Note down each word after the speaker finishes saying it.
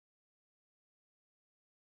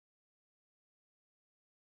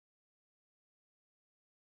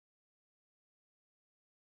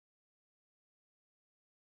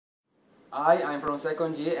I'm from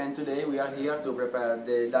 2nd G and today we are here to prepare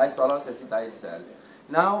the dye solar sensitized cell.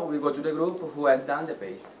 Now we go to the group who has done the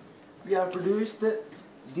paste. We have produced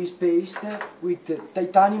this paste with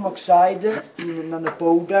titanium oxide in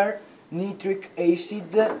nanopowder, nitric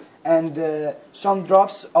acid and some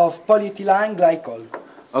drops of polyethylene glycol.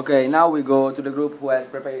 Okay, now we go to the group who has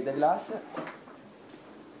prepared the glass.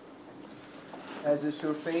 As a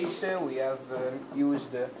surface, we have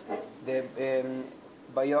used the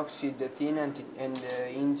bioxide tin and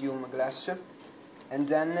indium glass, and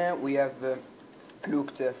then we have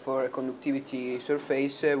looked for a conductivity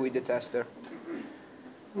surface with the tester.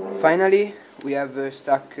 Finally, we have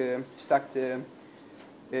stacked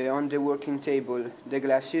on the working table the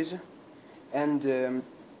glasses, and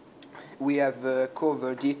we have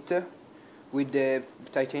covered it with the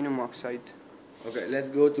titanium oxide. Okay, let's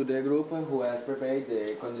go to the group who has prepared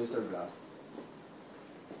the conductor glass.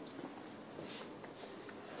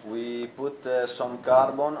 We put some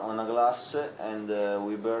carbon on a glass and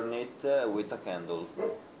we burn it with a candle.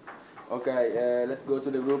 Okay, let's go to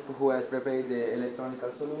the group who has prepared the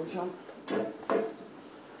electronical solution.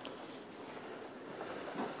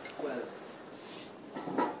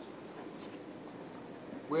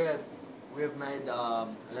 Well, we have made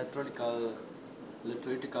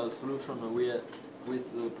electrolytical solution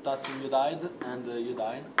with potassium iodide and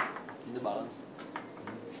iodine in the balance.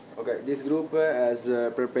 Okay, this group has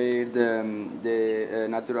prepared the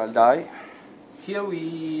natural dye. Here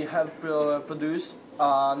we have produced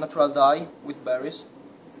a natural dye with berries,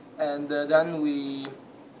 and then we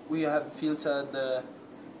have filtered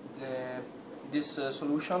this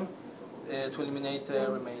solution to eliminate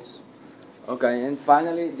remains. Okay, and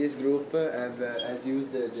finally this group has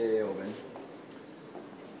used the oven.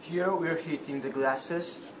 Here we are heating the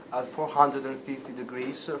glasses at 450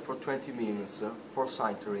 degrees for 20 minutes for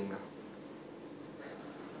sintering.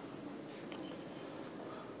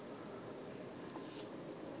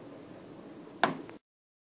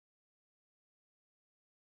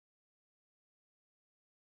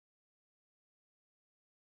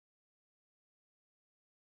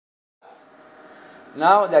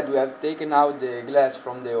 Now that we have taken out the glass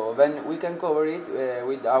from the oven, we can cover it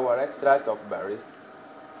with our extract of berries.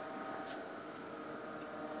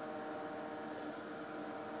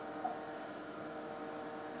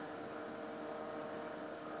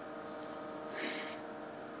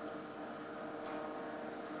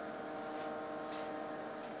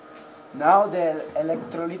 Now the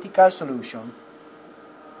electrolytical solution.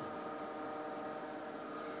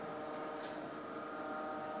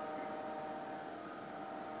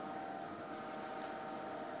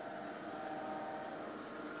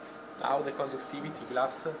 Now the conductivity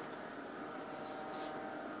glass.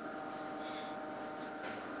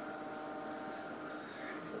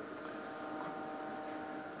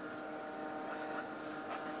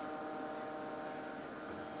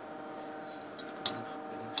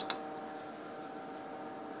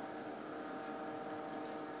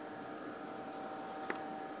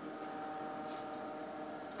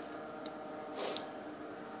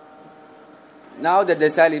 Now that the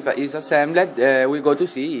cell is assembled, we go to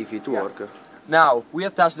see if it works. Now we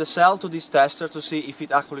attach the cell to this tester to see if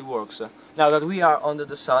it actually works. Now that we are under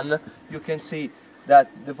the sun, you can see that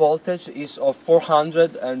the voltage is of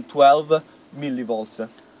 412 millivolts.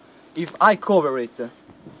 If I cover it,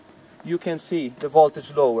 you can see the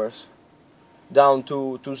voltage lowers down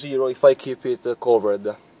to 0 if I keep it covered.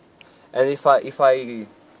 And if I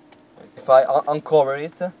uncover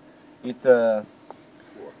it,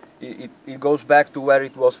 it goes back to where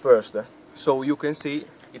it was first. So you can see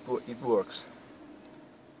it works.